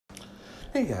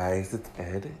Hey guys, it's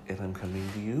Ed, and I'm coming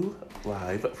to you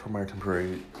live from our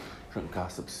temporary Drunk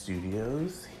Gossip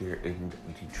Studios here in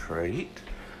Detroit.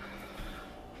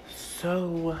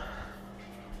 So,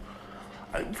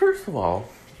 first of all,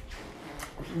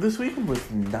 this weekend was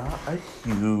not a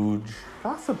huge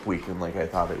gossip weekend like I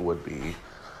thought it would be.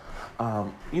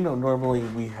 Normally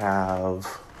we have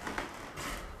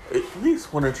at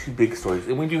least one or two big stories,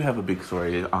 and we do have a big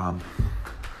story.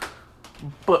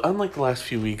 But unlike the last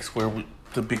few weeks where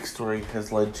the big story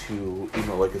has led to,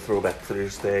 like a Throwback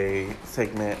Thursday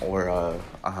segment or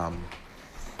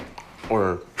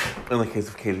in the case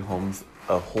of Katie Holmes,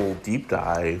 a whole deep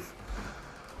dive,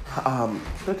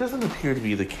 that doesn't appear to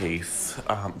be the case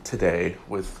today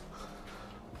with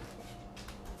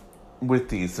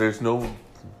these. There's no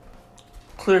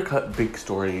clear-cut big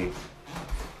story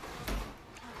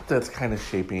that's kind of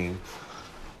shaping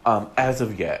as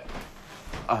of yet.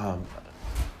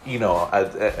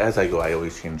 As I go, I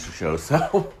always change the show,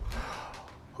 so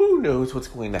who knows what's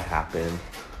going to happen.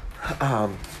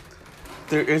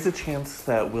 There is a chance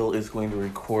that Will is going to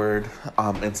record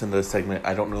and send a segment.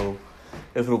 I don't know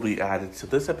if it'll be added to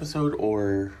this episode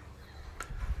or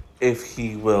if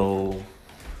he will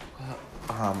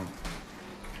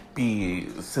be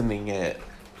sending it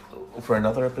for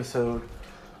another episode.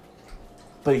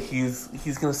 But he's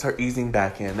going to start easing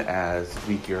back in as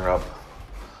we gear up.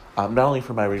 Not only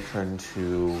for my return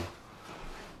to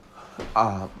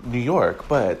New York,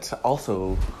 but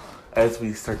also as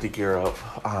we start to gear up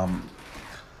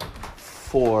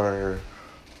for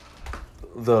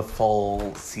the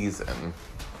fall season.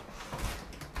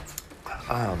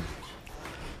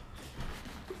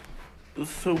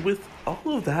 So with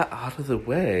all of that out of the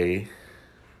way,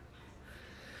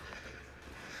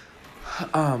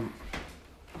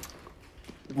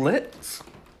 let's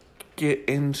get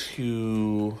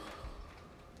into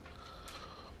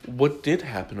what did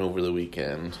happen over the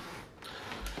weekend.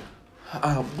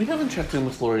 We haven't checked in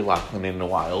with Lori Loughlin in a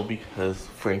while because,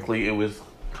 frankly, it was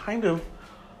kind of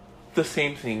the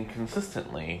same thing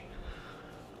consistently.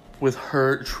 With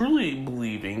her truly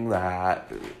believing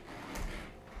that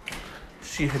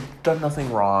she had done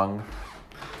nothing wrong,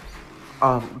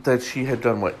 that she had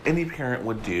done what any parent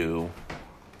would do,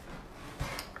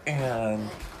 and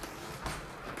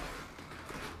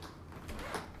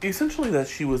essentially that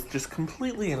she was just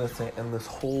completely innocent in this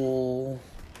whole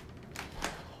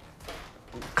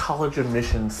college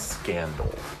admissions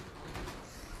scandal.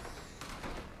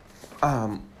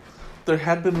 There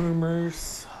had been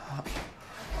rumors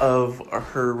of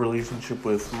her relationship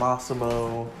with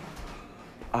Massimo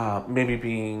maybe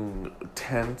being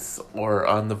tense or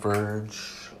on the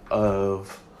verge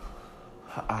of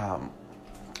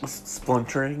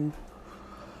splintering.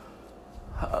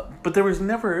 But there was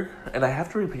never, and I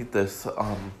have to repeat this,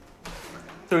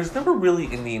 there was never really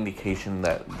any indication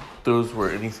that those were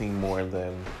anything more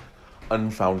than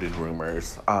unfounded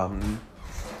rumors.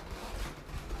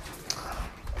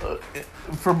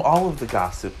 From all of the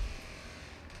gossip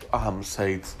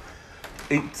sites,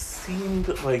 it seemed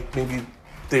like maybe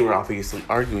they were obviously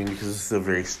arguing because this is a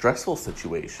very stressful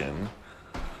situation.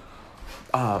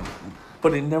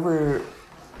 But it never,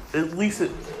 at least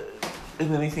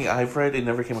in anything I've read, it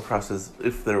never came across as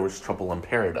if there was trouble in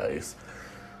paradise.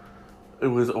 It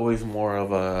was always more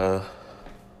of a,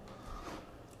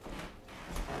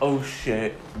 oh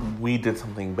shit, we did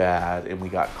something bad and we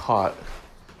got caught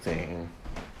thing.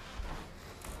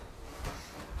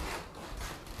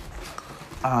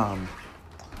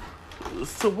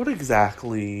 So what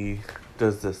exactly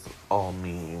does this all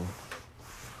mean?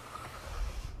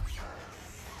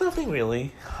 Nothing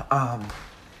really.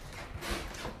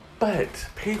 But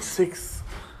Page 6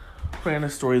 ran a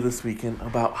story this weekend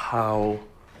about how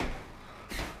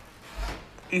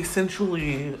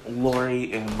essentially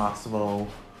Lori and Massimo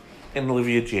and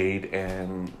Olivia Jade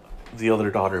and the other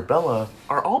daughter Bella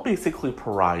are all basically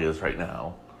pariahs right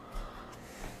now.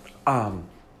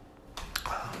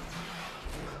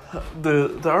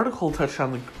 The article touched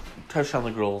on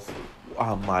the girls'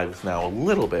 lives now a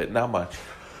little bit, not much.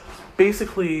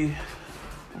 Basically,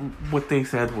 what they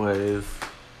said was,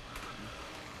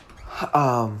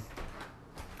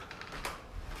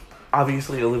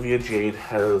 obviously Olivia Jade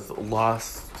has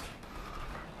lost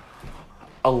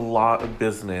a lot of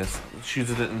business. She's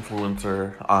an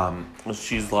influencer.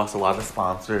 She's lost a lot of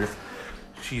sponsors.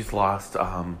 She's lost,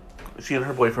 she and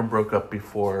her boyfriend broke up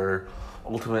before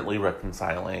ultimately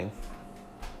reconciling.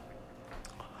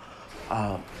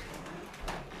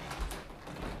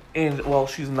 And while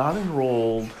she's not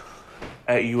enrolled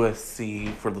at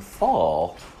USC for the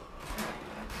fall,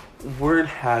 word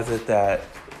has it that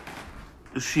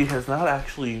she has not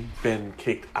actually been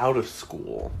kicked out of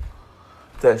school,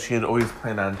 that she had always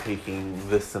planned on taking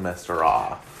this semester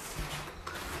off.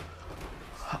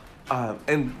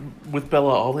 And with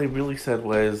Bella, all they really said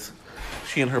was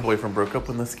she and her boyfriend broke up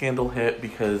when the scandal hit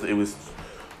because it was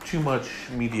too much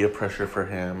media pressure for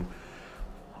him.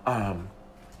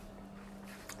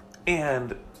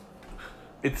 And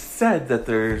it's said that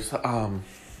there's kind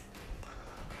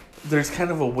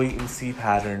of a wait and see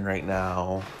pattern right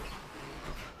now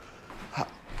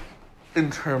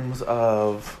in terms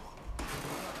of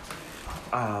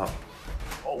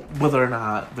whether or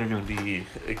not they're going to be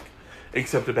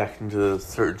accepted back into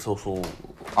certain social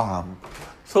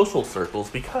circles,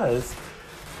 because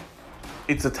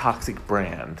it's a toxic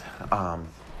brand.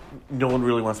 No one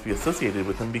really wants to be associated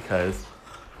with them because,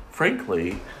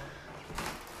 frankly,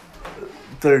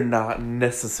 they're not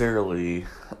necessarily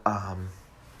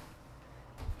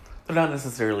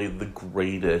the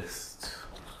greatest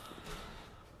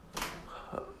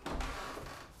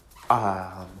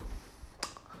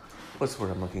what's the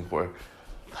word I'm looking for?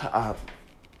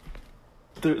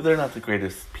 They're not the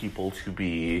greatest people to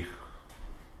be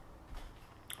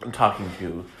talking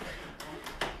to,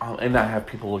 and not have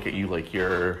people look at you like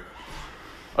you're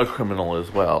a criminal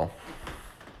as well.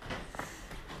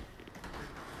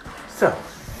 So,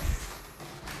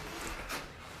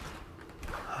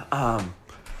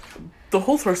 the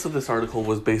whole thrust of this article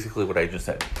was basically what I just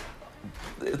said.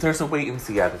 There's a wait and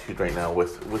see attitude right now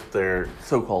with their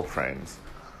so-called friends.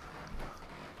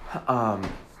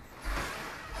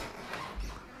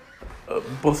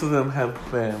 Both of them have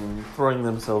been throwing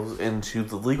themselves into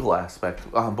the legal aspect.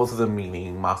 Both of them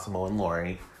meaning Massimo and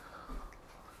Lori.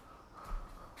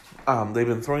 They've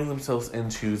been throwing themselves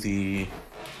into the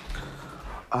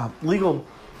legal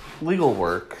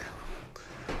work.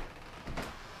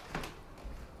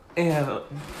 And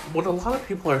what a lot of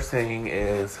people are saying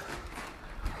is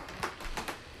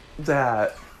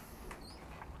that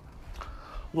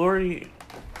Lori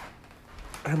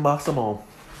and Massimo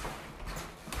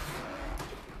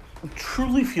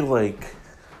truly feel like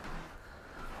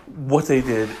what they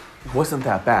did wasn't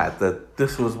that bad, that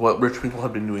this was what rich people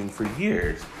had been doing for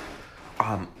years.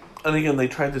 And again, they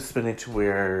tried to spin it to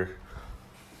where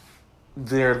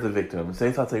they're the victims.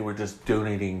 They thought they were just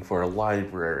donating for a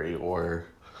library or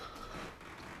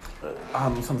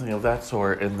something of that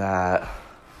sort, and that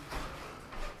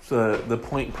the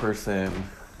point person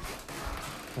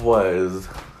was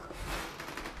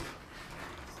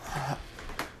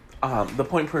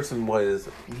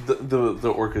the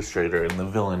orchestrator and the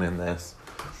villain in this.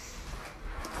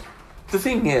 The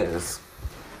thing is,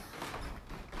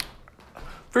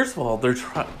 first of all,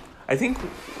 I think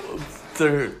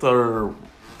their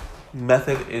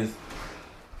method is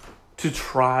to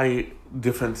try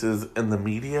differences in the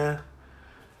media.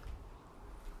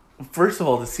 First of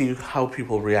all, to see how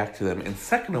people react to them, and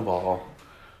second of all,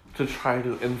 to try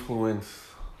to influence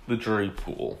the jury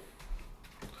pool.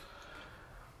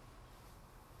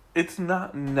 It's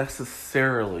not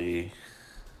necessarily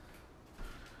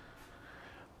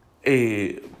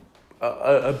a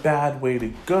bad way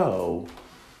to go,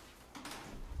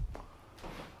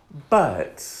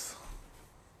 but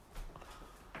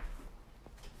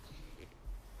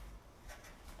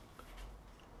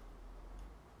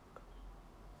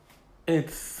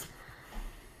it's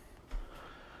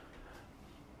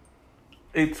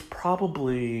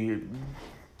probably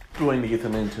going to get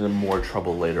them into more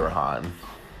trouble later on.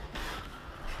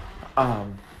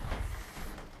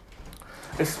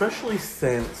 Especially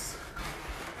since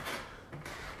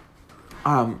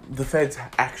the feds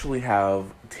actually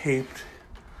have taped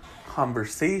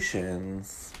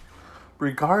conversations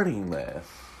regarding this.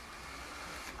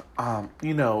 And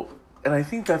I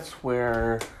think that's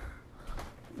where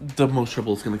the most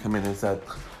trouble is going to come in, is that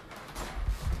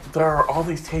there are all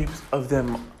these tapes of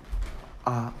them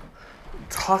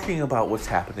talking about what's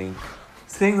happening,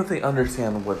 saying that they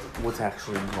understand what's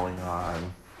actually going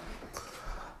on.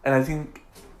 And I think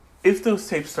if those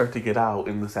tapes start to get out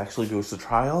and this actually goes to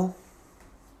trial,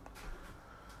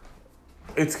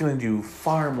 it's going to do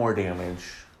far more damage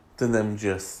than them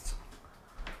just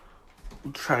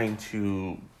trying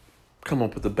to come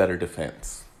up with a better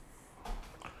defense.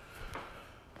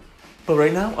 But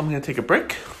right now, I'm going to take a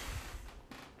break,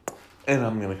 and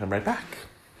I'm going to come right back.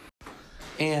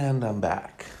 And I'm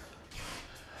back.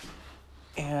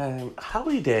 And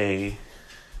Holly Day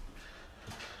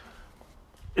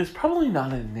is probably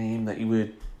not a name that you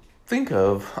would think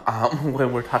of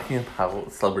when we're talking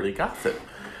about celebrity gossip.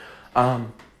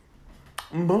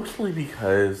 Mostly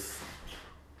because,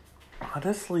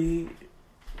 honestly,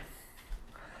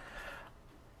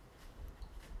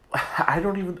 I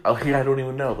don't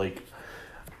even know. Like,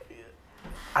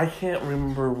 I can't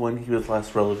remember when he was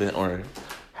last relevant or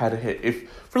had a hit. If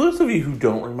for those of you who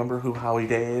don't remember who Howie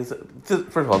Day is,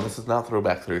 first of all, this is not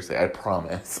Throwback Thursday. I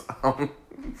promise.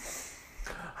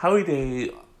 Howie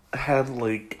Day had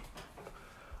like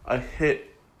a hit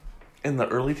in the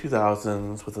early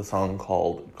 2000s with a song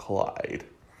called Collide.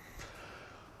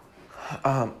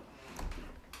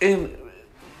 And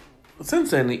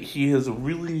since then, he's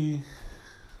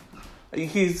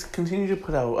continued to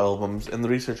put out albums. And the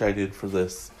research I did for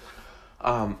this,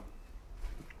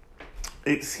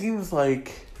 it seems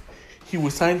like he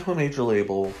was signed to a major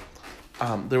label.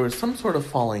 There was some sort of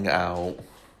falling out.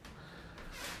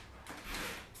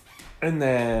 And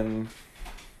then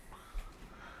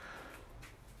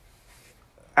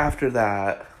after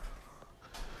that,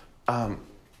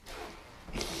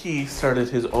 he started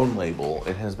his own label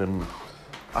and has been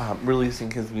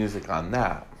releasing his music on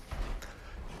that.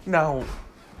 Now,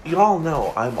 you all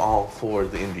know I'm all for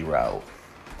the indie route.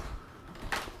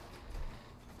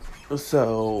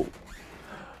 So,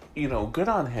 good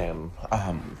on him.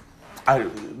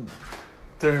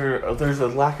 There's a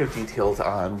lack of details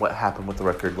on what happened with the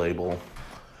record label.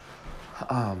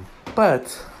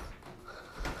 But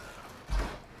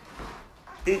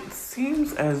it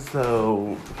seems as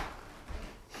though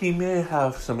he may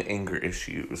have some anger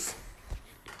issues.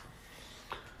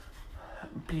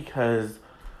 Because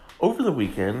over the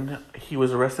weekend, he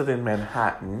was arrested in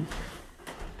Manhattan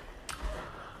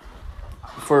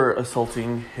for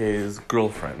assaulting his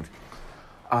girlfriend.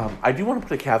 I do want to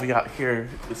put a caveat here.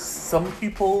 Some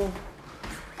people,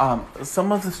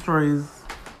 some of the stories,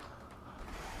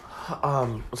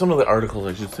 some of the articles,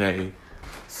 I should say,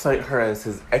 cite her as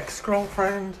his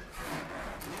ex-girlfriend.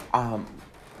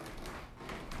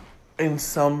 And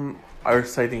some are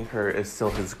citing her as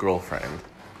still his girlfriend.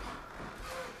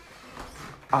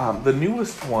 The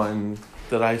newest one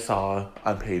that I saw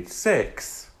on page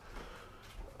 6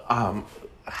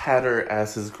 had her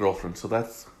as his girlfriend, so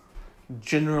that's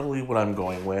generally what I'm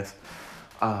going with.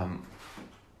 And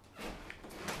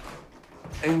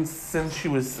since she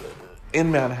was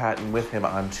in Manhattan with him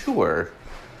on tour,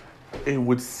 it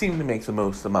would seem to make the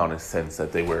most amount of sense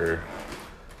that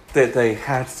they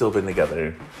had still been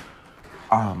together.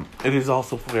 It is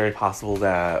also very possible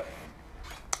that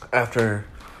after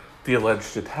the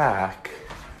alleged attack,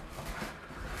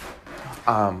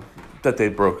 that they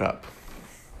broke up.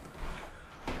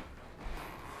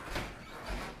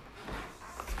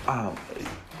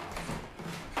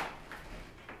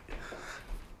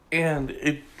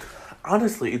 And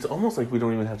honestly, it's almost like we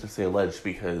don't even have to say alleged,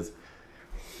 because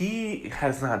he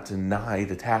has not denied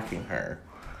attacking her.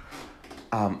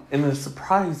 In a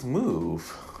surprise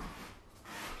move,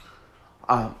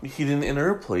 he didn't enter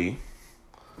a plea,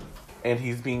 and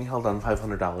he's being held on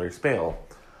 $500 bail.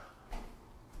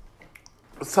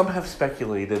 Some have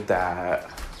speculated that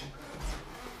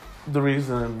the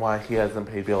reason why he hasn't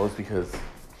paid bail is because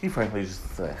he frankly just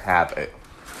doesn't have it.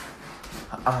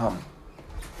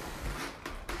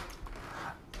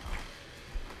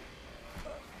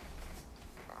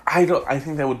 I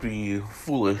think that would be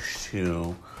foolish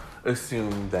to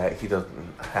assume that he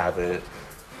doesn't have it.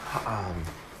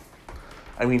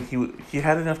 I mean, he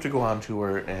had enough to go on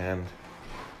tour, and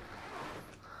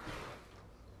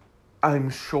I'm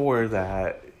sure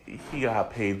that he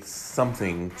got paid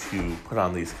something to put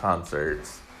on these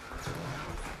concerts.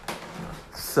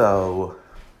 So,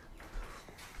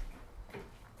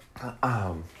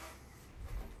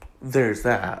 there's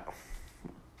that.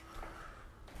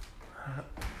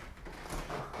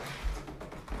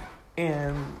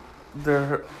 And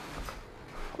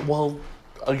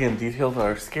again, details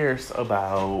are scarce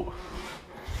about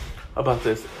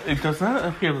this. It does not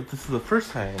appear that this is the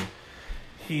first time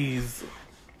he's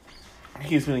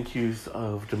been accused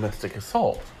of domestic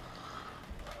assault.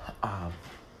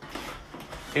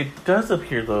 It does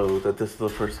appear, though, that this is the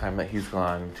first time that he's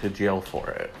gone to jail for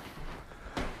it.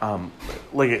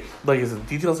 Like I said,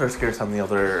 details are scarce on the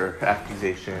other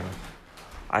accusation.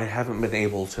 I haven't been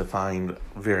able to find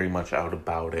very much out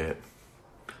about it.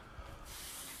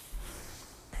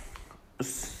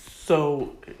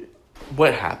 So,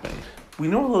 what happened? We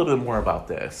know a little bit more about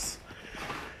this.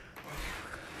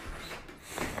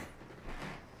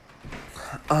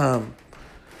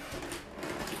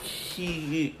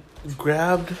 He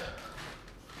grabbed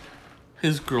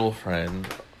his girlfriend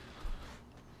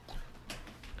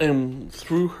and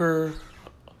threw her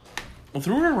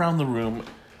around the room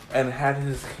and had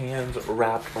his hands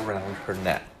wrapped around her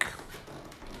neck.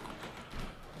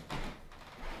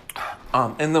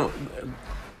 And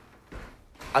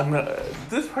I'm not,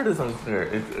 this part is unclear.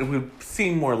 It would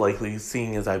seem more likely,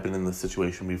 seeing as I've been in this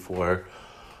situation before.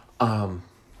 Um,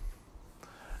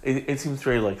 it seems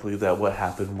very likely that what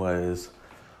happened was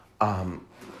a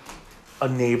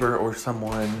neighbor or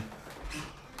someone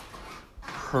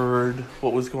heard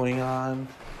what was going on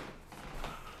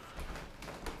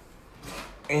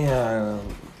and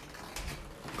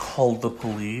called the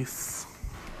police.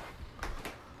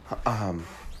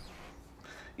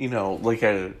 You know,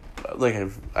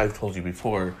 I've told you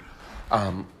before,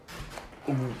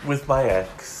 with my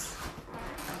ex,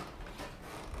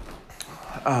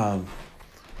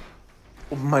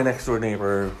 my next door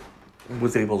neighbor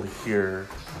was able to hear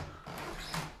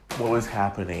what was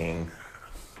happening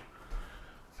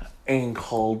and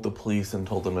called the police and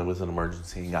told them it was an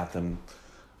emergency and got them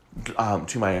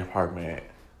to my apartment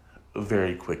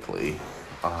very quickly.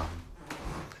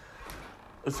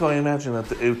 So I imagine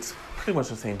that it's pretty much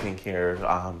the same thing here.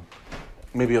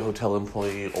 Maybe a hotel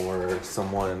employee or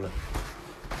someone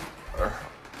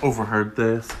overheard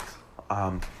this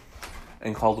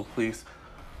and called the police.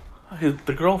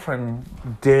 The girlfriend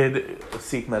did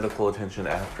seek medical attention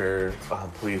after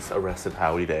police arrested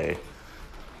Howie Day.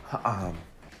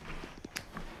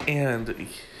 And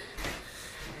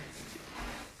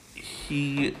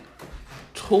he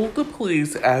told the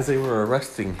police as they were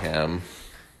arresting him,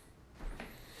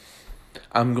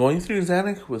 "I'm going through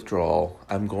Xanax withdrawal.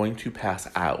 I'm going to pass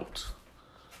out."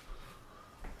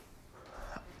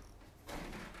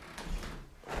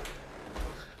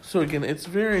 So again, it's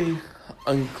very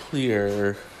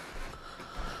unclear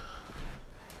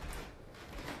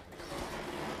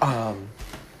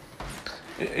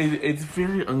it's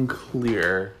very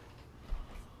unclear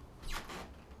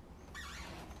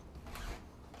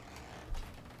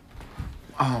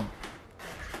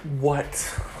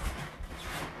what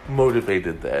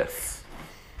motivated this.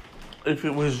 If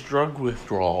it was drug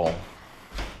withdrawal,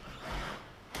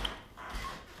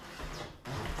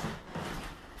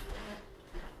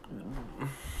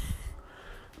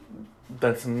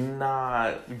 that's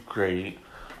not great.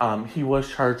 He was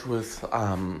charged with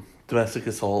domestic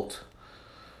assault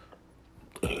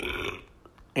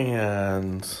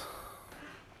and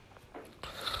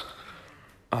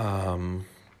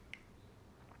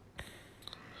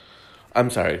I'm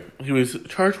sorry. He was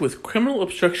charged with criminal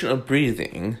obstruction of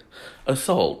breathing,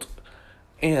 assault,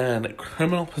 and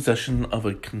criminal possession of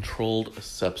a controlled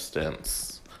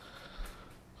substance.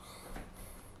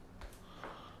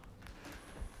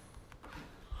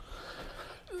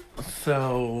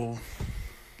 So,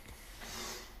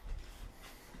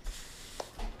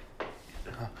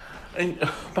 and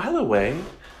by the way,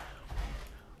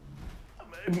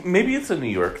 maybe it's a New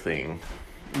York thing,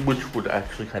 which would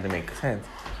actually kind of make sense.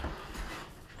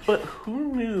 But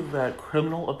who knew that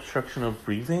criminal obstruction of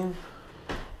breathing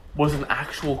was an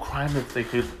actual crime that they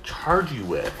could charge you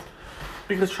with?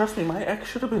 Because trust me, my ex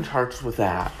should have been charged with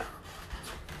that.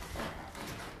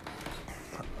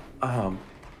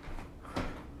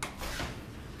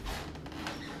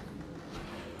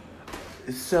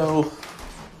 So,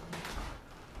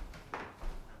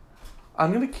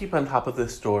 I'm going to keep on top of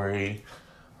this story.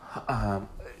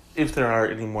 If there are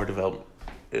any more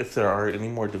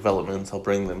developments, I'll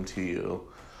bring them to you.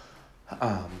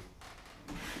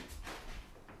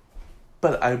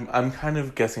 But I'm kind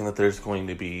of guessing that there's going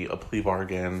to be a plea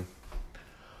bargain,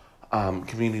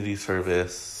 community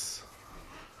service,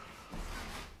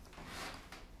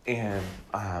 and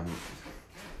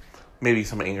maybe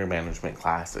some anger management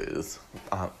classes.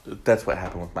 That's what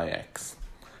happened with my ex.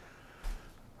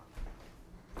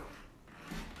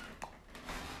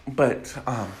 But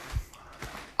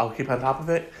I'll keep on top of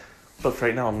it. But for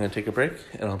right now, I'm going to take a break,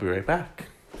 and I'll be right back.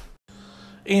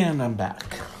 And I'm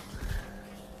back.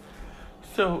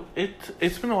 So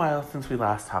it's been a while since we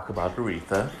last talked about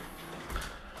Aretha.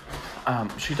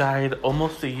 She died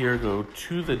almost a year ago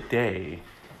to the day.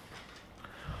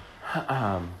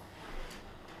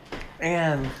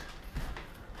 And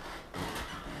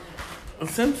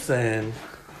since then,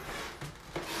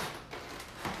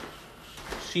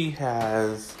 she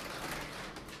has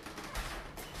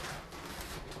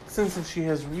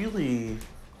really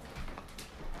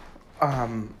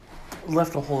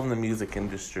left a hole in the music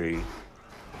industry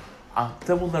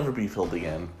that will never be filled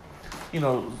again. You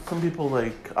know, some people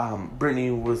like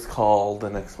Britney was called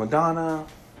the next Madonna.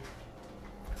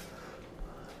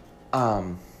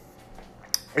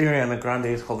 Ariana Grande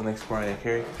is called the next Mariah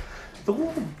Carey.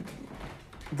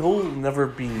 There'll never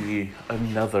be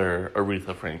another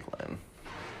Aretha Franklin.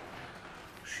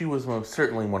 She was most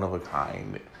certainly one of a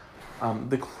kind.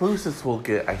 The closest we'll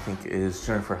get, I think, is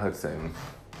Jennifer Hudson.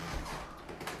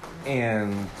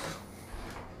 And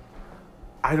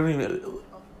I don't even,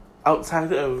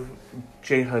 outside of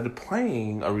J Hud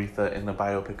playing Aretha in the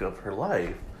biopic of her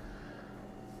life,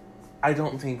 I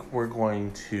don't think we're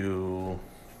going to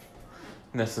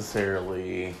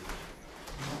necessarily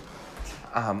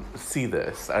see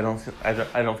this. I don't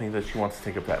think that she wants to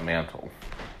take up that mantle.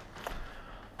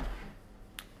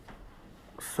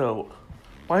 So,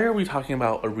 why are we talking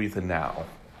about Aretha now?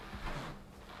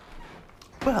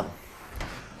 Well,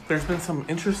 there's been some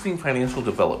interesting financial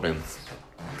developments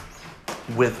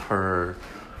with her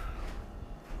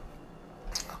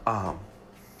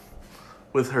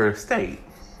estate.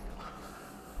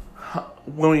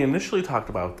 When we initially talked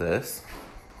about this,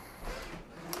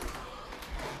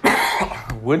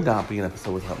 would not be an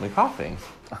episode without me coughing.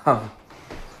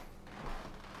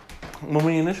 When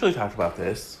we initially talked about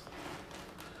this,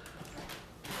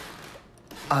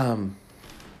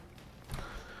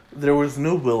 there was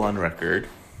no will on record,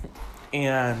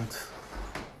 and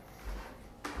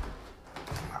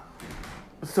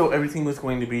so everything was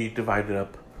going to be divided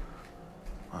up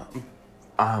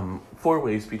 4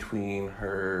 ways between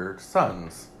her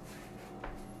sons.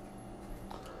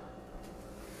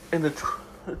 In a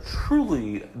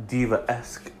truly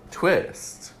diva-esque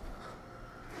twist,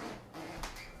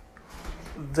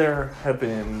 there have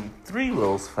been 3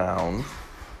 wills found,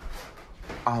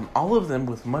 all of them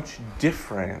with much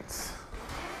different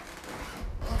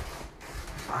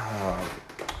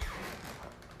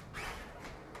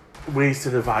ways to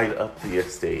divide up the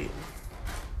estate.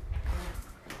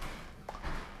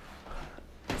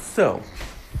 So,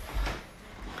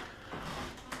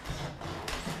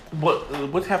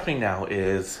 what's happening now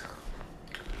is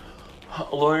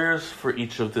lawyers for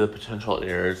each of the potential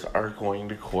heirs are going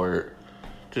to court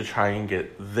to try and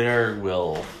get their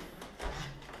will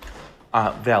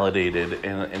validated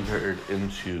and entered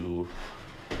into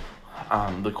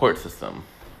the court system.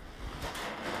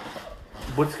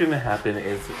 What's going to happen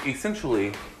is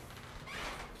essentially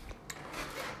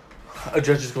a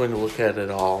judge is going to look at it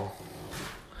all.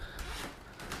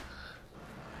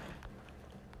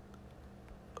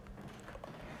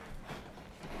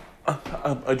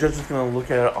 A judge is going to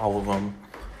look at all of them,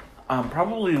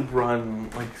 probably run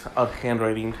like a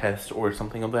handwriting test or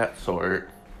something of that sort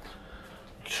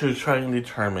to try and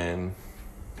determine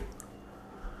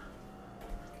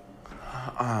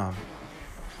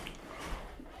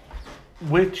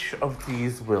which of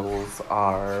these wills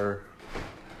are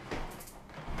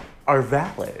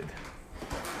valid.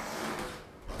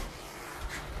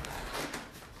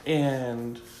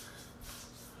 And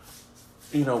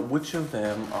which of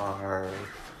them are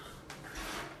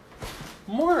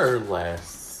more or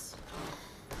less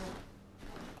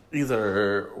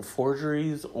either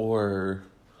forgeries or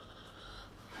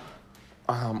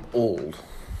old.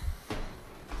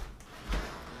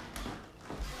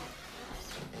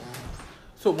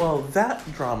 So while that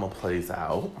drama plays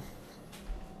out,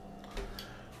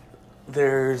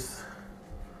 there's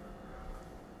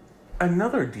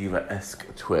another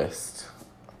diva-esque twist.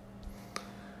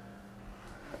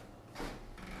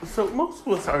 So most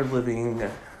of us are living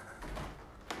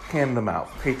hand to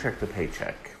mouth, paycheck to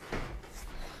paycheck.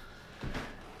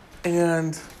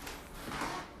 And,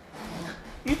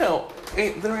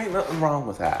 there ain't nothing wrong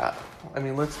with that. I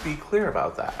mean, let's be clear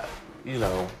about that.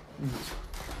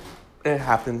 It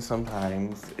happens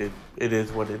sometimes. It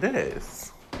is what it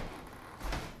is.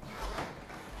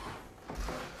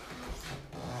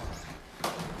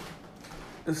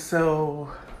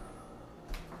 So,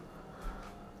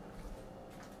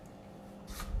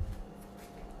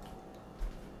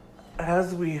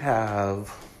 as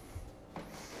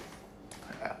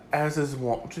is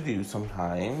wont to do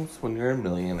sometimes when you're a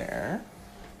millionaire,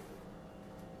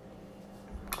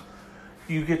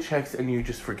 you get checks and you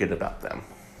just forget about them.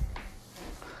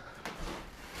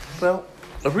 Well,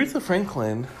 Aretha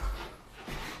Franklin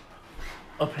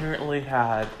apparently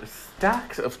had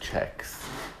stacks of checks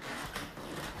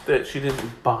that she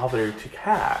didn't bother to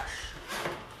cash.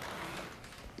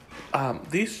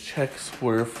 These checks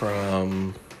were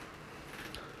from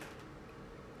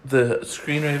the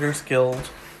Screenwriters Guild,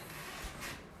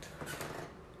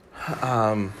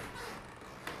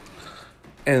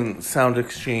 and Sound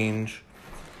Exchange.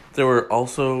 There were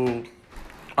also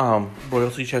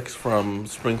royalty checks from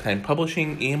Springtime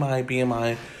Publishing, EMI,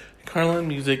 BMI, Carlin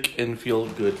Music, and Feel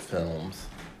Good Films.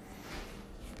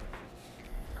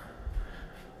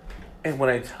 And when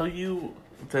I tell you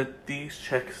that these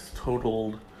checks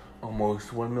totaled almost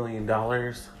 $1 million,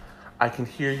 I can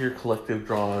hear your collective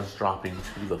jaws dropping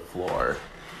to the floor.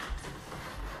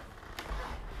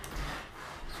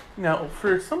 Now,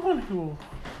 for someone who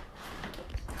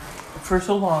for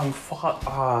so long fought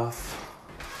off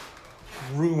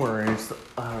rumors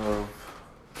of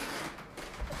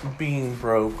being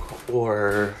broke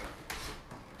or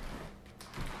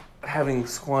having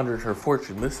squandered her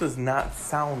fortune. This does not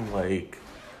sound like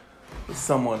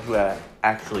someone who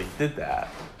actually did that.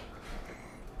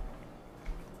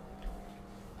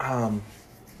 And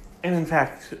in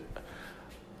fact,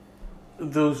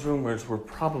 those rumors were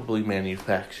probably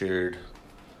manufactured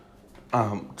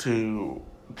to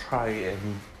try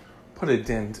and put a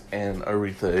dent in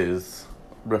Aretha's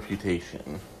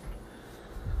reputation.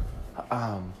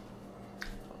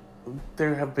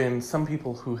 There have been some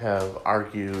people who have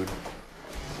argued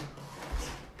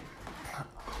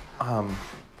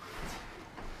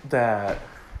that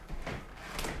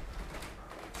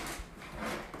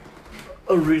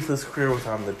Aretha's career was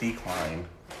on the decline.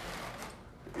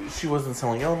 She wasn't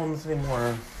selling albums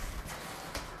anymore.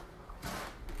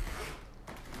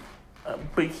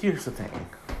 But here's the thing.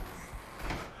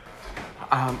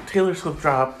 Taylor Swift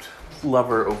dropped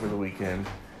Lover over the weekend.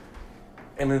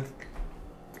 And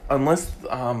unless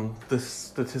the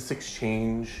statistics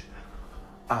change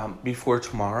before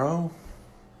tomorrow,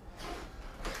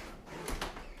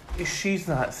 she's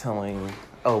not selling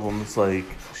albums like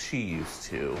she used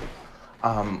to.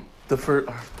 The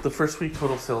first week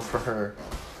total sales for her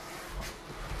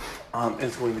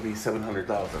is going to be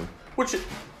 700,000, which,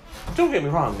 don't get me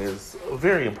wrong, is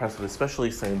very impressive, especially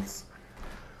since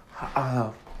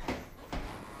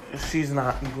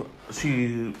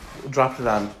she dropped it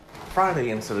on Friday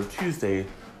instead of Tuesday,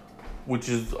 which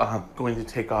is going to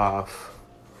take off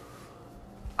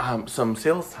some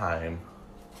sales time.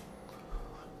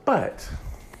 But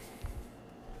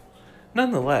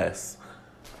nonetheless,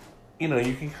 you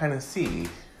can kind of see,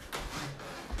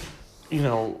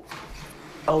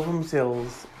 album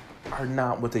sales are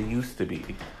not what they used to be.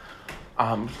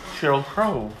 Sheryl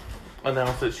Crow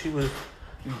announced that she was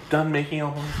done making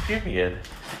albums, period.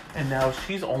 And now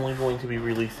she's only going to be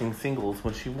releasing singles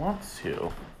when she wants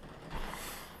to.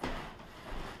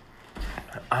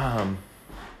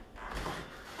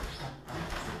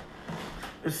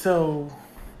 So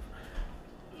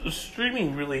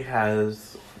streaming really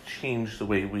has changed the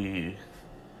way we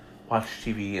watch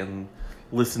TV and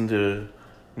listen to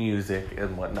music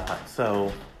and whatnot.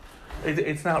 So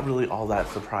it's not really all that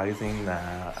surprising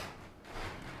that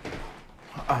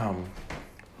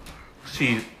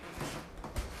she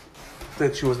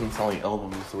wasn't selling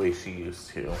albums the way she used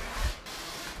to.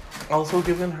 Also,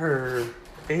 given her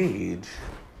age,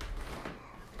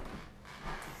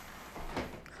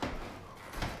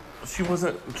 she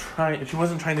wasn't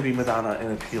trying to be Madonna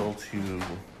and appeal to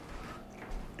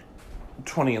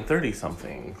 20 and 30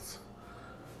 somethings.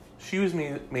 She was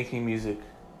making music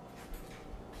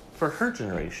for her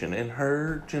generation. In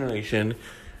her generation,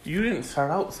 you didn't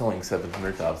start out selling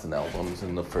 700,000 albums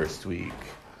in the first week.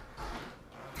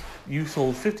 You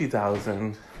sold 50,000,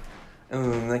 and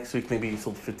then the next week maybe you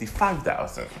sold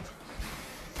 55,000.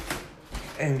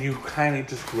 And you kind of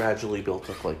just gradually built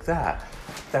up like that.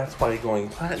 That's why going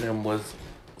platinum was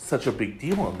such a big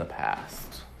deal in the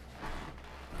past.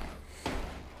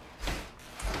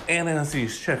 And as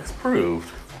these checks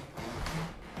proved,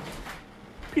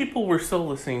 people were still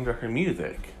listening to her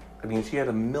music. I mean, she had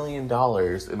 $1 million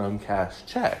in uncashed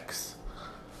checks.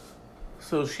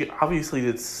 So she obviously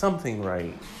did something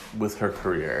right with her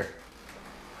career.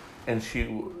 And she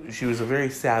was a very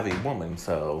savvy woman,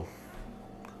 so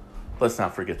let's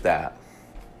not forget that.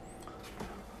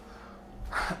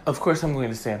 Of course, I'm going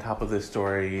to stay on top of this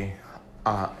story,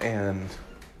 and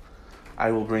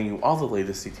I will bring you all the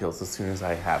latest details as soon as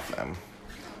I have them.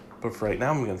 But for right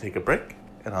now, I'm going to take a break,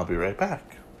 and I'll be right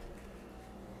back.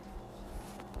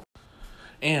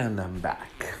 And I'm back.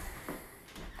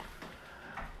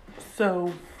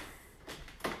 So,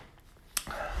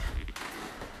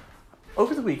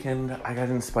 over the weekend, I got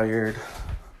inspired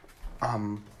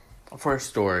for a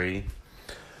story,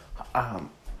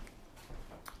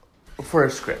 for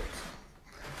a script.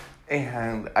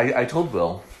 And I told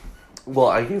Will,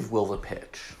 I gave Will the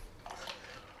pitch.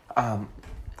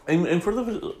 And for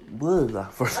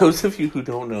those of you who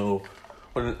don't know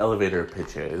what an elevator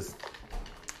pitch is,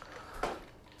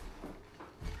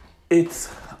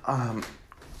 it's,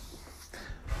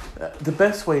 the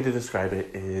best way to describe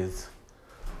it is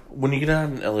when you get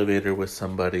on an elevator with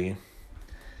somebody,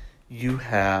 you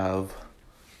have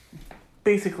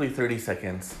basically 30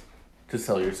 seconds to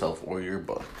sell yourself or your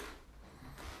book.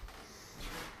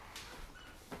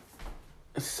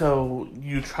 So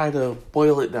you try to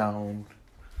boil it down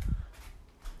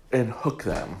and hook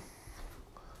them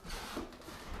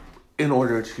in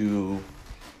order to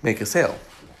make a sale.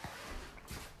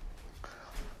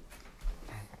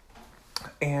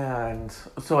 And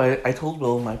so I told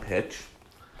Will my pitch.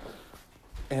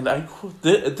 And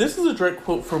this is a direct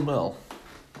quote from Will.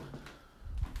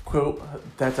 Quote,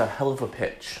 "That's a hell of a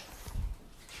pitch."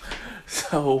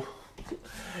 So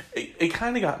it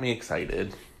kind of got me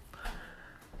excited.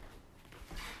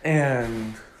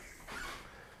 And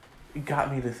it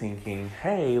got me to thinking,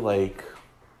 hey, like,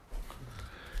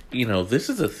 this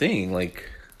is a thing. Like,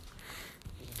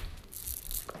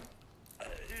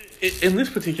 in this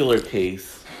particular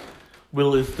case,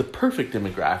 Will is the perfect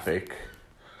demographic.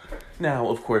 Now,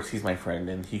 of course, he's my friend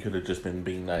and he could have just been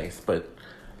being nice, but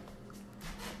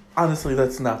honestly,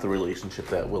 that's not the relationship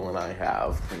that Will and I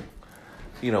have.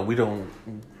 We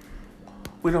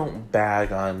don't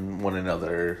bag on one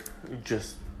another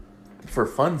just for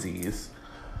funsies.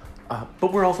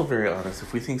 But we're also very honest.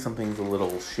 If we think something's a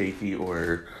little shaky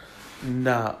or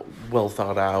not well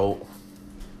thought out,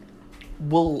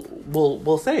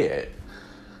 we'll say it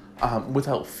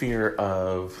without fear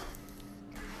of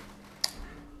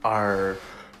our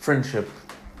friendship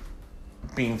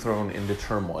being thrown into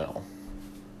turmoil.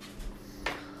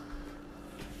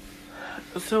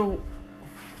 So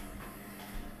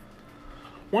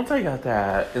once I got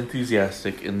that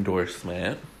enthusiastic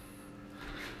endorsement,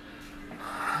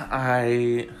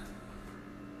 I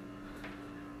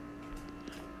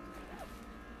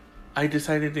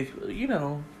decided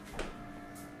to,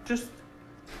 just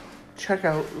check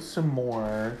out some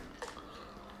more,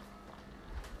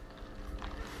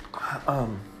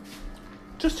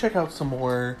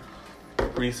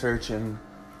 research and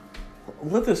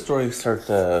let the story start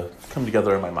to come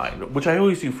together in my mind, which I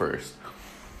always do first.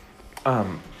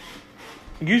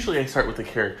 Usually I start with the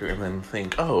character and then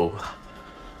think, oh,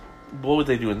 what would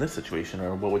they do in this situation,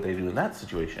 or what would they do in that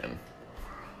situation?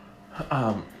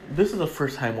 This is the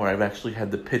first time where I've actually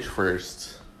had the pitch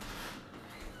first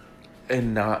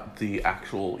and not the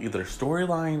actual either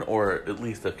storyline or at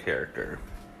least a character.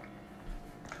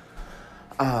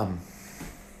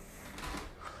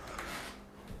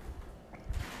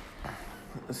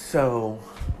 So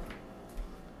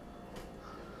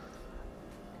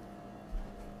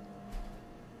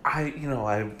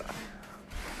I'm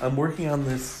working on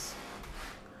this,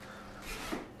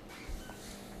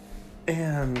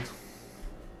 and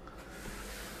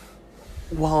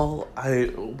while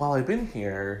I've been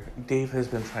here, Dave has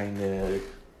been trying to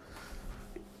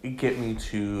get me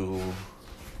to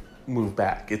move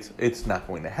back. It's not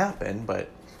going to happen, but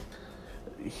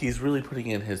he's really putting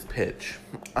in his pitch.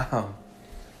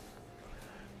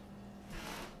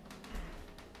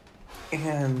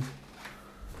 And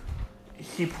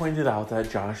he pointed out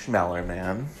that Josh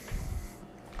Mallerman,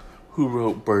 who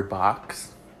wrote Bird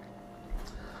Box,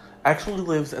 actually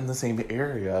lives in the same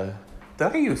area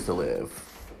that I used to live.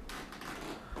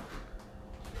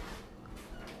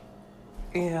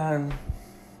 And,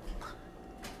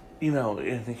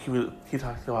 and he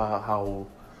talked about how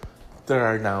there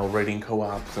are now writing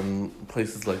co-ops and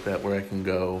places like that where I can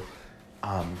go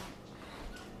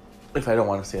if I don't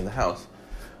want to stay in the house.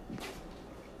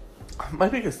 My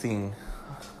biggest thing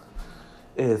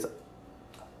is,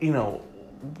 since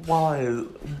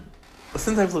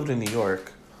I've lived in New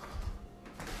York,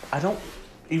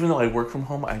 even though I work from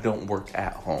home, I don't work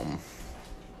at home.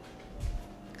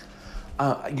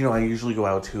 I usually go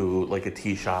out to like a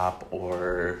tea shop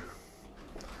or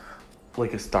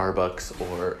like a Starbucks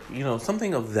or,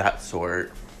 something of that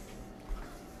sort,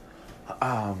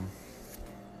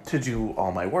 to do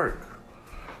all my work.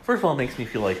 First of all, it makes me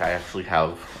feel like I actually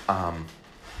have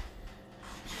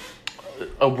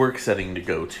a work setting to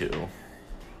go to.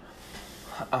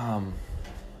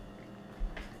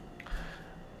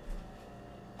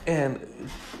 And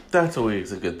that's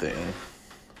always a good thing.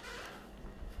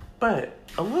 But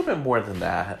a little bit more than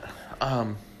that,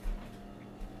 I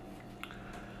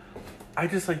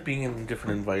just like being in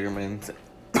different environments.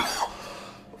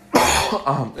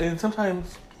 And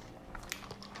sometimes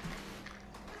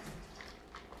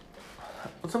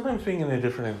being in a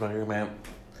different environment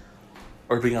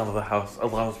or being out of the house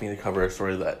allows me to cover a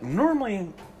story that normally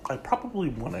I probably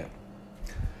wouldn't.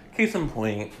 Case in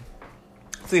point,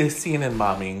 the CNN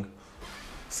bombing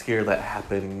scare that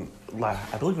happened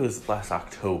I believe it was last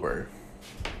October.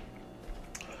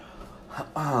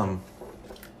 Under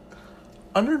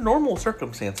normal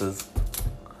circumstances,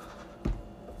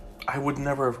 I would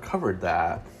never have covered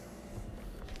that.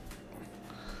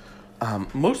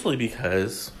 Mostly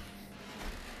because,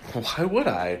 why would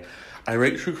I? I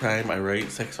write true crime, I write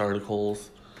sex articles.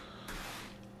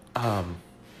 I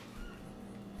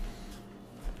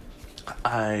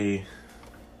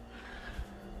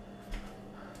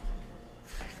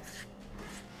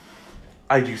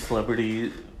do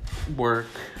celebrity work.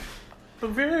 But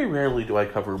very rarely do I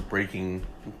cover breaking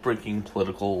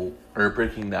political or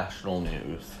breaking national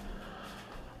news.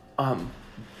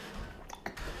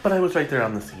 But I was right there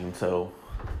on the scene, so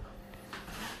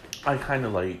I kind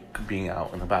of like being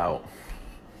out and about.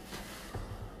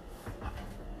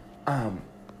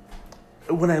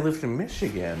 When I lived in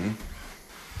Michigan,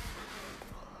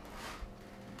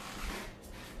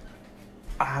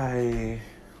 I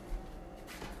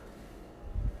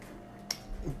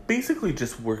basically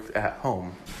just worked at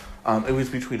home. It was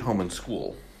between home and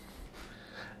school.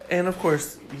 And of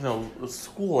course,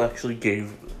 school I actually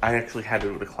had to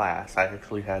go to class. I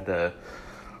actually had to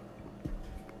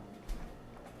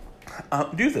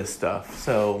do this stuff.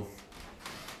 So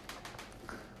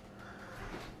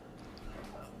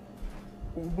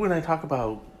when I talk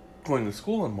about going to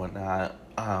school and whatnot,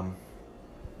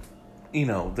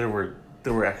 there were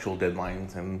actual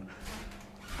deadlines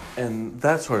and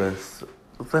that sort of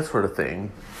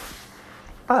thing.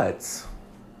 But,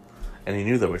 and you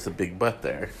knew there was a big but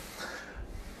there.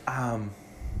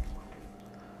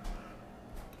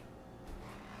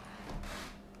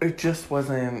 It just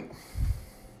wasn't.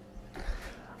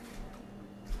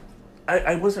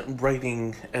 I wasn't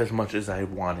writing as much as I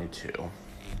wanted to.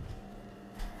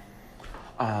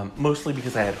 Mostly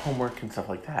because I had homework and stuff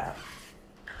like that.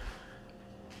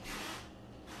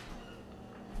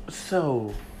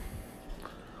 So,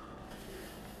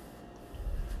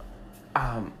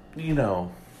 and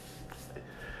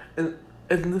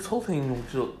this whole thing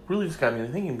really just got me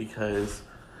thinking, because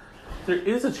there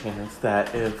is a chance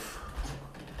that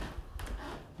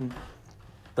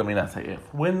let me not say if,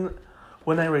 when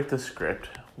I write the script,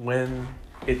 when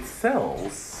it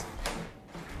sells,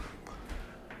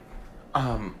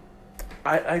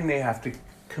 I may have to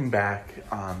come back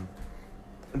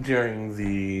during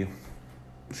the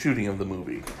shooting of the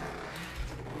movie.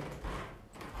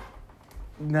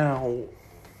 Now,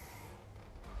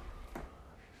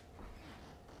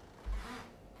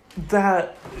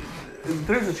 that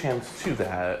there's a chance too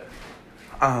that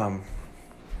a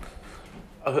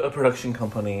production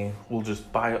company will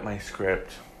just buy up my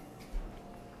script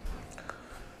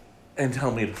and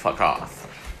tell me to fuck off,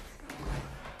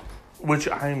 which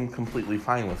I'm completely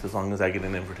fine with, as long as I get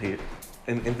an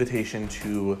invitation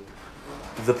to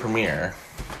the premiere.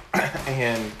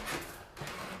 And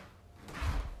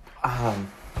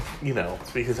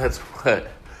because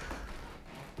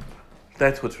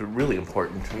that's what's really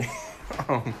important to me.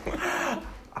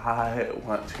 I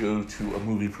want to go to a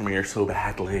movie premiere so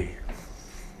badly,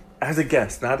 as a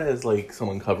guest, not as like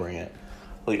someone covering it.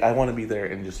 Like, I want to be there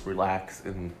and just relax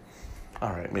and,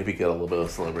 all right, maybe get a little bit of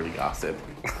celebrity gossip.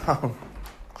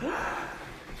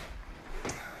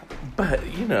 But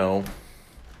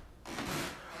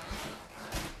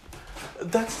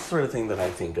that's the sort of thing that I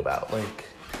think about. Like,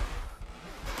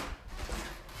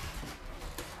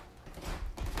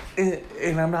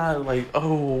 and I'm not like,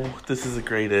 oh, this is the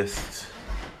greatest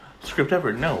script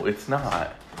ever. No, it's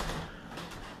not.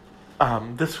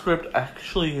 This script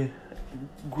actually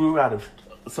grew out of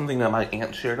something that my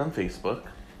aunt shared on Facebook.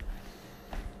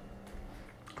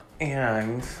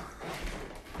 And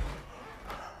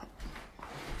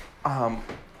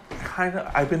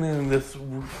I've been in this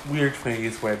weird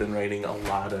phase where I've been writing a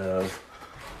lot of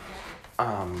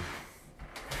I've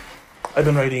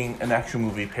been writing an action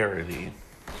movie parody.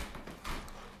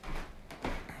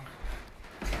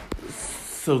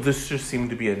 So this just seemed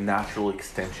to be a natural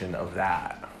extension of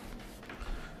that.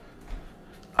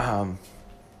 And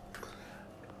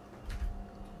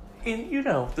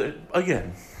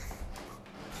again,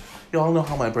 y'all know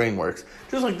how my brain works.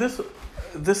 Just like this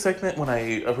segment, when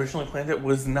I originally planned it,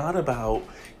 was not about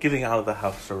getting out of the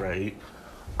house to write,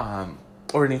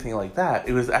 or anything like that.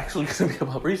 It was actually going to be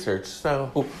about research.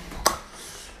 So,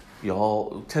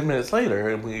 y'all, 10 minutes later,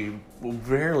 and we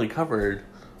barely covered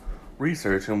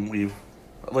research, and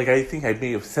I think I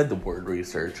may have said the word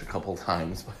research a couple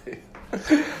times,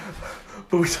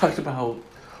 but we talked about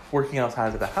working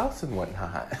outside of the house and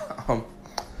whatnot.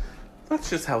 That's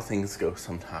just how things go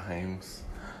sometimes.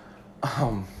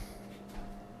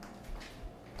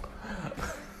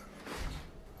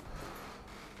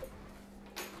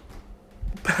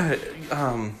 But,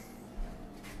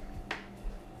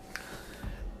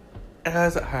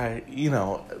 as I,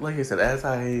 like I said, as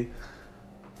I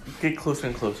get closer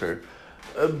and closer,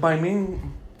 the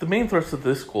main thrust of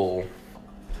this goal,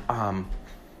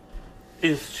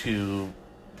 is to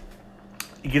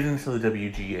get into the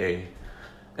WGA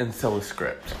and sell a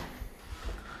script.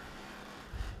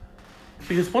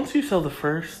 Because once you sell the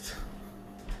first,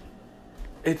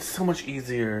 it's so much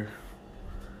easier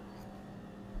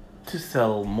to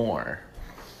sell more.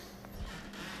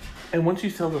 And once you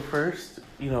sell the first,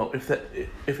 if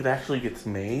it actually gets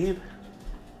made,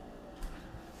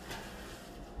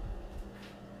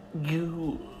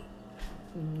 you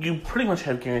pretty much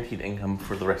have guaranteed income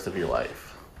for the rest of your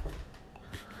life.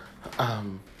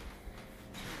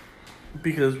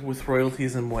 Because with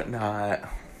royalties and whatnot,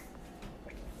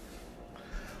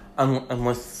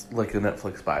 unless like a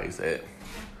Netflix buys it,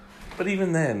 but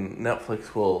even then,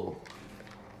 Netflix will,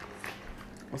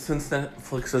 since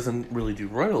Netflix doesn't really do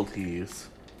royalties,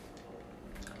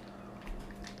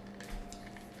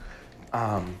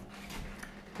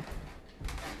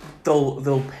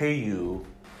 they'll pay you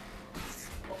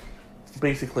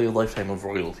basically a lifetime of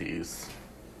royalties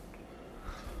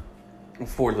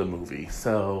for the movie.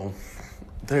 So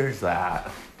there's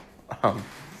that.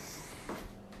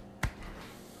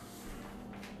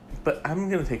 But I'm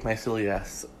gonna take my silly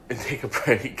ass and take a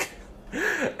break,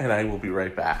 and I will be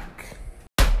right back.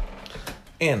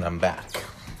 And I'm back.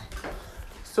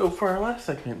 So for our last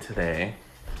segment today,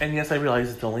 and yes, I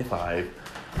realize it's only 5.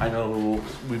 I know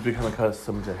we've become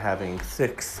accustomed to having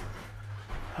 6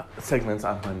 segments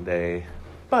on Monday,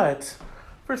 but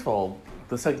first of all,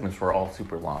 the segments were all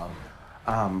super long.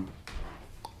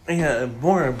 And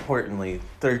more importantly,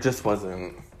 there just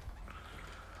wasn't,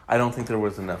 I don't think there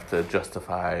was enough to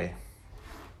justify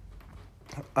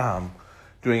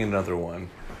doing another one.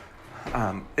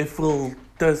 If Will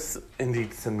does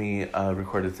indeed send me a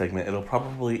recorded segment, it'll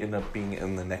probably end up being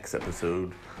in the next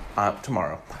episode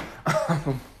tomorrow.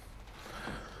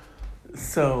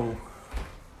 So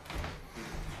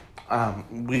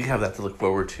we have that to look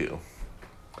forward to.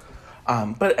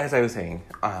 But as I was saying,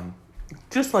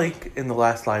 just like in the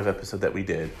last live episode that we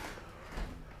did,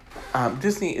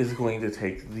 Disney is going to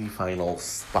take the final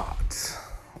spot.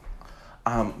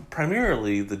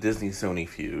 Primarily the Disney-Sony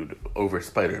feud over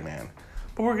Spider-Man.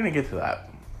 But we're going to get to that,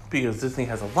 because Disney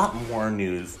has a lot more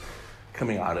news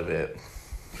coming out of it.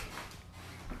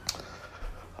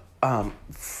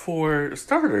 For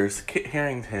starters, Kit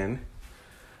Harington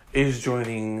is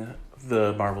joining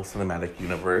the Marvel Cinematic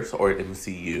Universe, or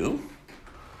MCU,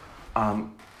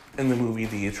 in the movie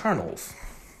The Eternals.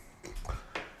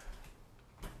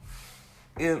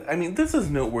 And, I mean, this is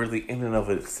noteworthy in and of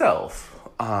itself.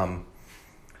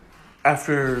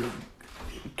 After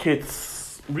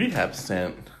Kit's rehab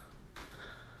stint,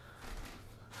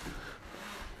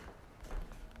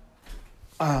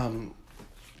 no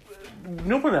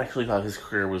one actually thought his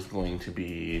career was going to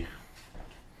be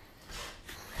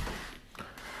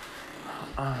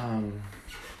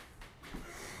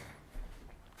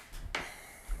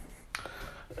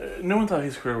no one thought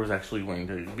his career was actually going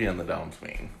to be on the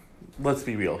downswing. Let's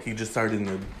be real. He just starred in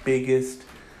the biggest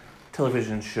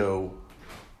television show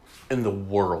in the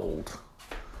world.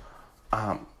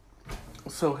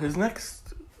 So his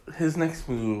next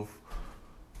move,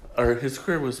 or his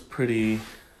career was pretty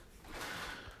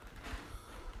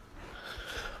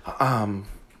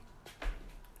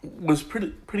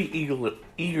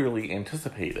eagerly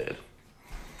anticipated.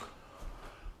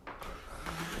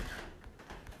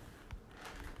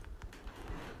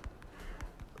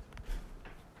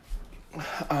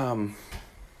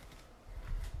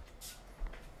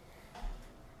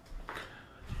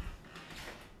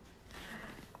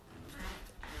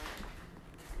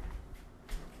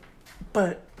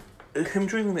 But him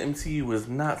joining the MCU was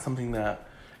not something that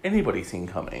anybody seen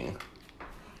coming.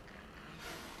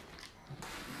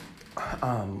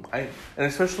 And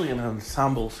especially in an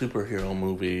ensemble superhero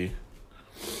movie.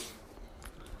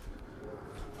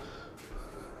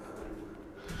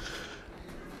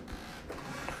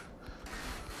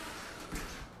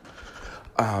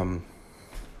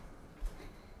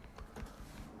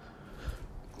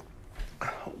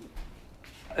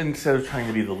 Instead of trying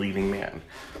to be the leading man.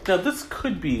 Now, this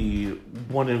could be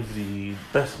one of the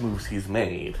best moves he's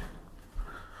made.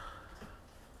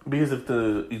 Because if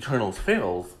the Eternals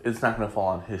fails, it's not going to fall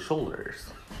on his shoulders.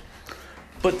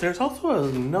 But there's also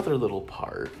another little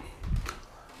part.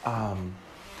 And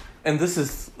this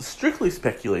is strictly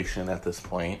speculation at this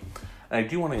point. And I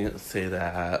do want to say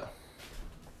that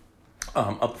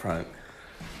up front.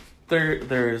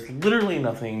 There's literally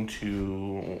nothing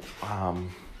to...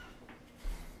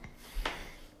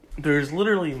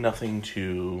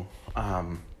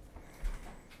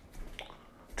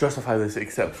 justify this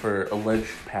except for alleged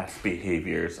past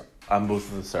behaviors on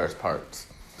both of the stars' parts.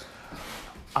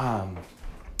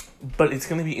 But it's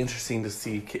going to be interesting to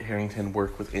see Kit Harington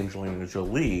work with Angelina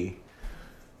Jolie,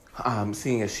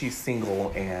 seeing as she's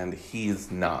single and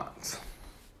he's not.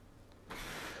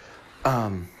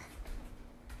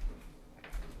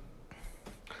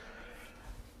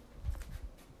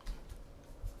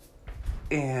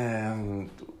 And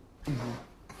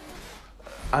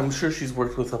I'm sure she's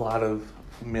worked with a lot of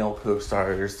male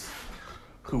co-stars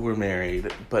who were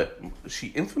married, but she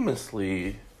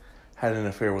infamously had an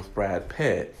affair with Brad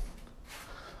Pitt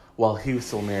while he was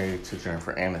still married to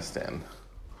Jennifer Aniston.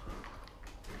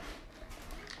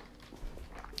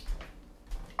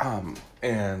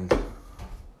 And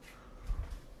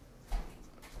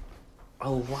a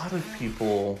lot of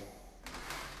people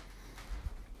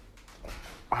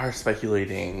are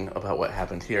speculating about what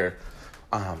happened here.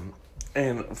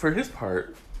 And for his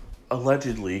part,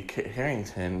 allegedly, Kit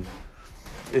Harington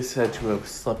is said to have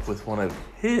slept with one of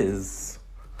his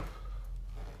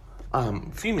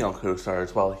female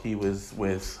co-stars while he was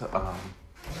with,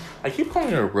 I keep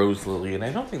calling her Rose Lily, and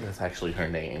I don't think that's actually her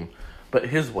name, but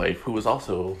his wife, who was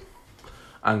also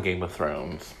on Game of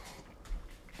Thrones.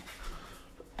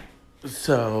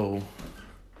 So,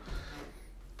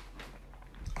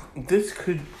 the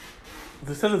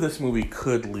set of this movie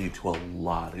could lead to a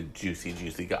lot of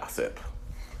juicy gossip.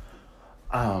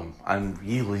 I'm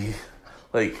really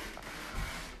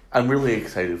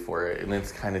excited for it, and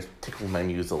it's kind of tickled my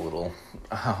muse a little.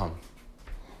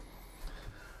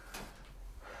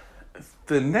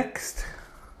 The next,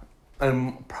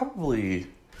 probably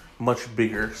much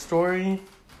bigger story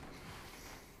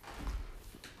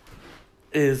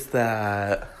is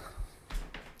that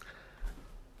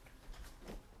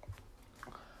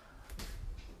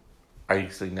are you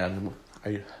sitting down?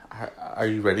 Are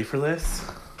you ready for this?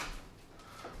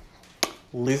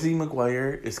 Lizzie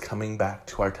McGuire is coming back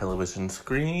to our television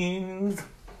screens.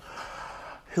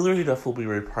 Hilary Duff will be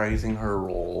reprising her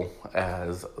role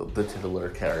as the titular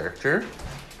character.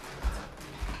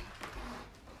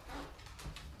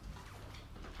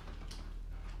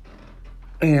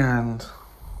 And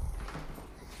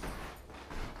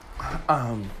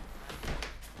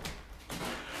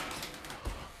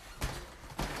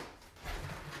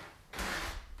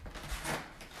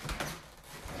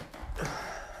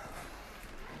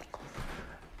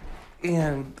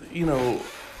you know,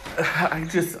 I'm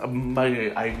just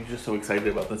so excited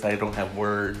about this. I don't have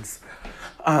words.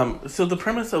 So the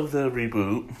premise of the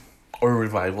reboot or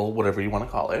revival, whatever you want to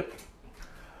call it,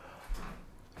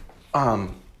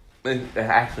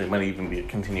 it might even be a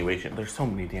continuation. There's so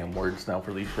many damn words now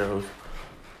for these shows.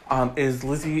 Is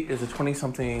Lizzie is a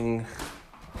 20-something,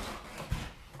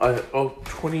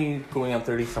 20 going on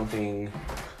 30-something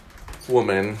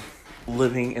woman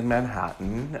living in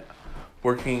Manhattan,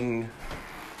 working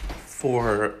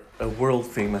for a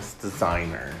world-famous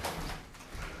designer.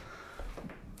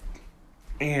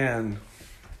 And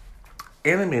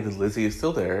animated Lizzie is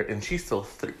still there, and she's still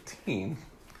 13.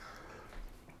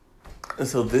 And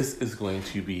so this is going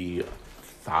to be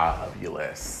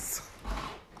fabulous.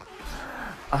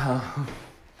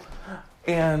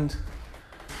 And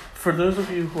for those of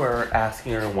you who are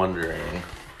asking or wondering,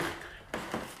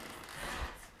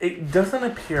 it doesn't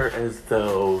appear as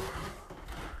though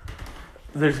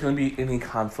there's going to be any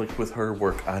conflict with her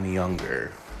work on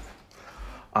Younger.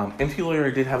 N.T. Lawyer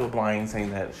did have a blind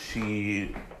saying that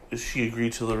she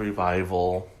agreed to the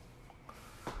revival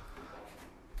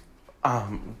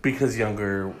because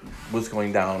Younger was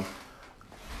going down.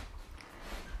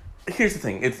 Here's the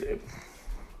thing,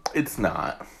 it's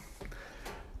not.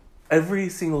 Every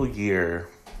single year,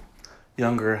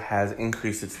 Younger has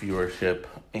increased its viewership,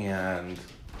 and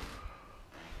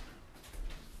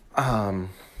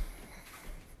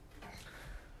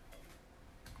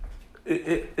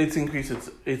it's increased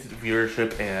its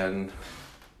viewership, and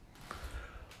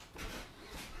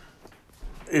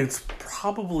it's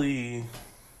probably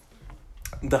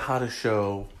the hottest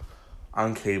show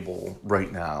on cable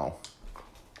right now.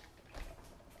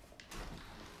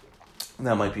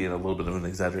 That might be a little bit of an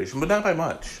exaggeration, but not by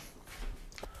much.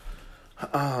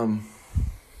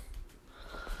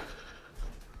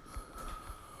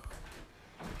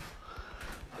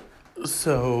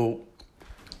 So,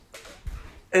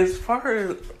 as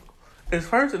far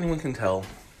as anyone can tell,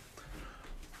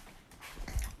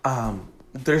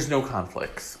 there's no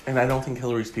conflicts, and I don't think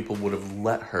Hillary's people would have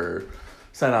let her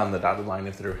sign on the dotted line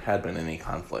if there had been any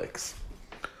conflicts.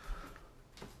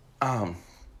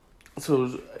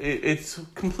 So it's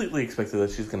completely expected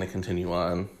that she's going to continue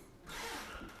on.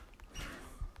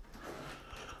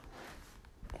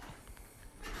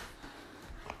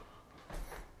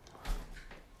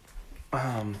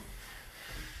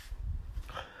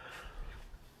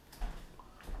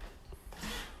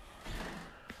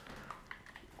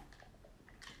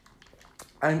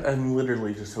 I'm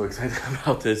literally just so excited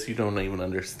about this, you don't even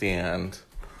understand.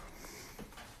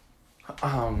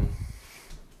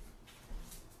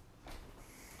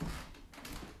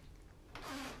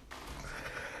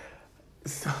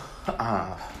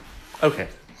 Okay.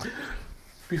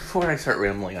 before I start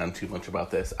rambling on too much about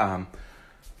this,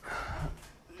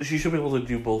 she should be able to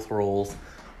do both roles.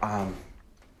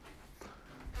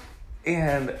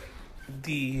 And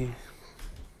the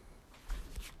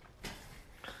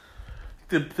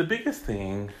biggest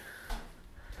thing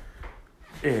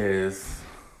is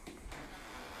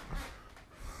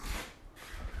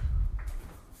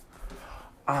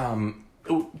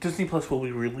Disney Plus will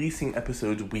be releasing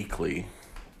episodes weekly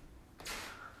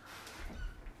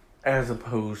as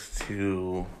opposed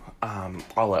to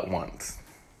all at once.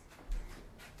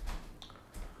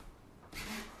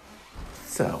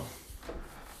 So,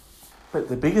 but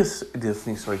the biggest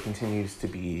Disney story continues to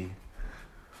be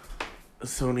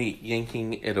Sony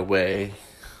yanking it away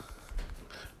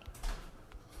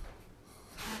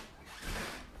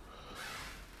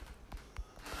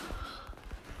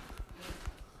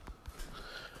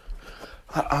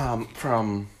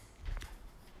from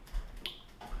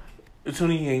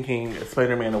Sony yanking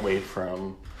Spider-Man away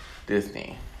from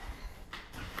Disney.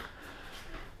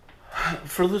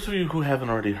 For those of you who haven't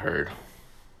already heard,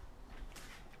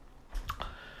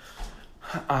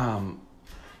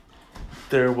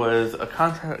 there was a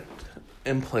contract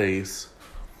in place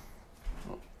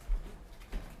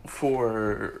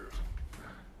for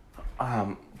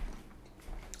Kevin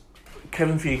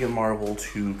Feige and Marvel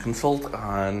to consult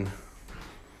on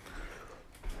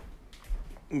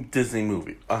Disney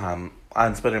movie, on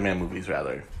Spider-Man movies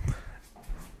rather.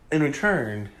 In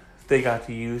return, they got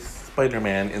to use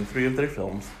Spider-Man in 3 of their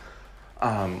films: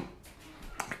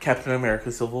 Captain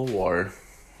America: Civil War,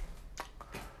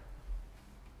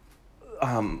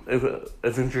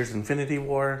 Avengers: Infinity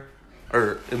War,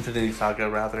 or Infinity Saga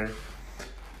rather,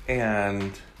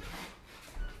 and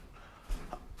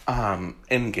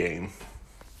Endgame.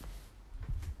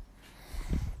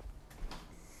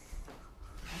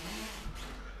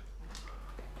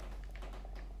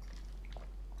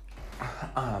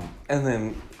 And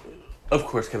then, of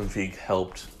course, Kevin Feige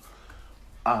helped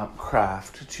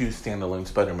craft 2 standalone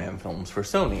Spider-Man films for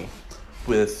Sony,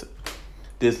 with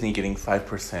Disney getting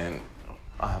 5%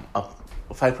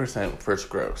 5% first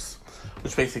gross,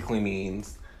 which basically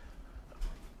means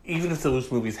even if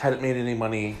those movies hadn't made any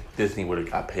money, Disney would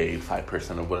have got paid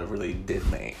 5% of whatever they did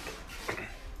make.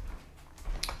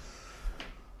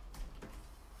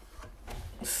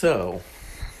 So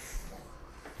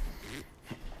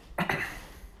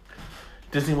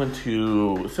Disney went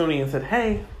to Sony and said,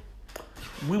 hey,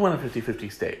 we want a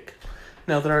 50-50 stake.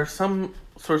 Now, there are some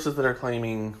sources that are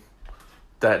claiming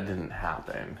that didn't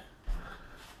happen.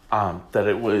 That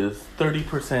it was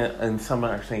 30%, and some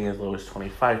are saying as low as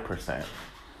 25%.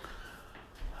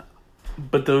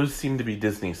 But those seem to be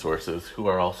Disney sources, who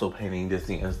are also painting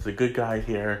Disney as the good guy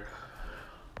here,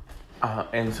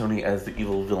 and Sony as the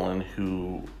evil villain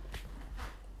who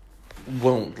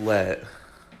won't let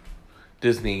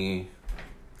Disney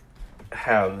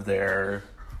have their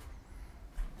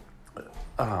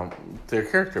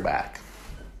character back.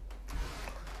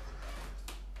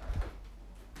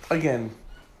 Again,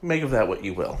 make of that what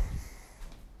you will.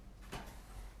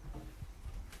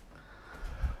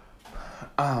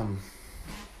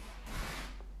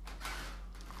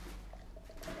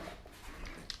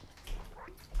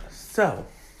 So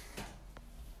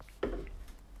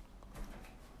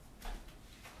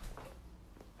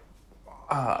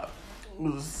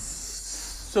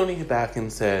Sony came back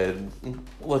and said,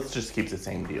 let's just keep the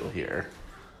same deal here.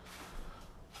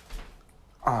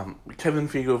 Kevin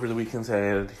Feige over the weekend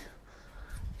said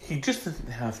he just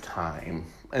didn't have time,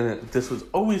 and this was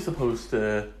always supposed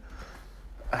to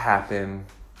happen,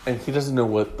 and he doesn't know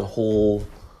what the whole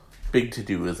big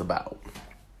to-do is about.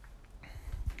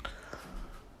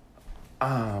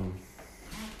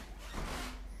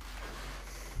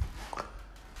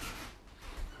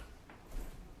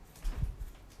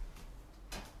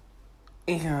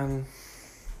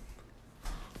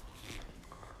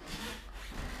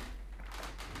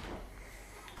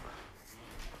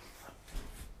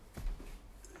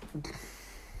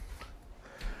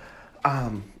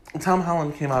 And Tom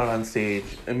Holland came out on stage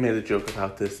and made a joke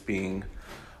about this being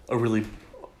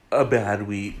a bad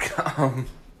week.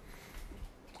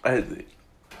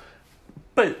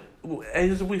 But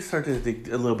as we start to dig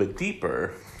a little bit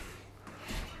deeper,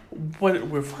 what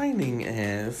we're finding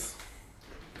is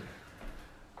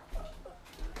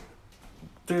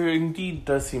there indeed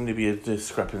does seem to be a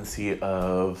discrepancy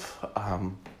of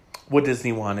what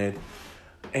Disney wanted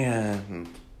and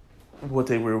what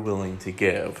they were willing to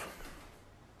give.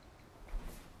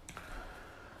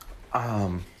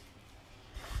 And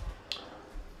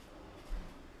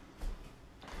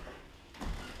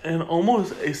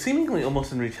seemingly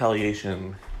almost in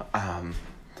retaliation,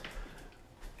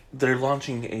 they're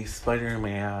launching a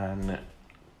Spider-Man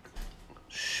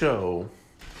show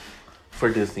for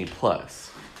Disney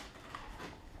Plus.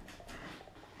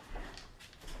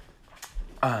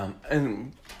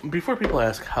 And before people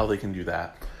ask how they can do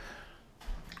that,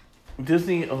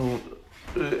 Sony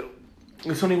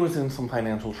was in some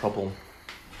financial trouble,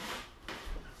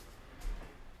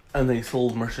 and they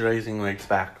sold merchandising rights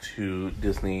back to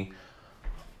Disney,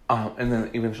 and then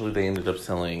eventually they ended up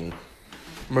selling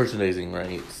merchandising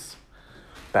rights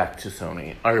back to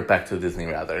Sony, or back to Disney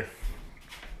rather.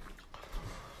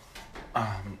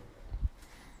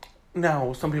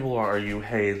 Now, some people will argue,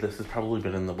 hey, this has probably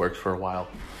been in the works for a while.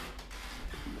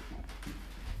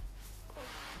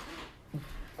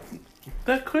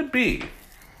 That could be.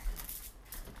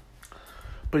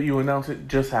 But you announce it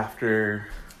just after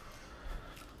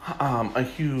a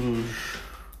huge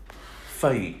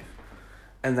fight.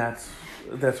 And that's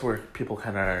where people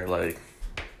kind of are like,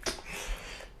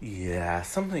 yeah,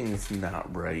 something's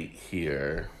not right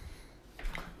here.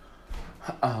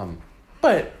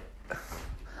 But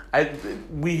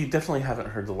we definitely haven't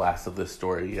heard the last of this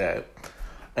story yet.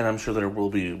 And I'm sure there will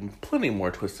be plenty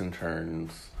more twists and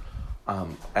turns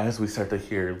as we start to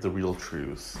hear the real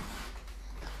truths.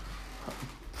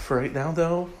 For right now,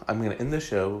 though, I'm going to end the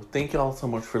show. Thank you all so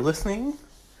much for listening.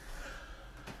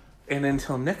 And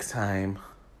until next time,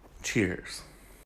 cheers.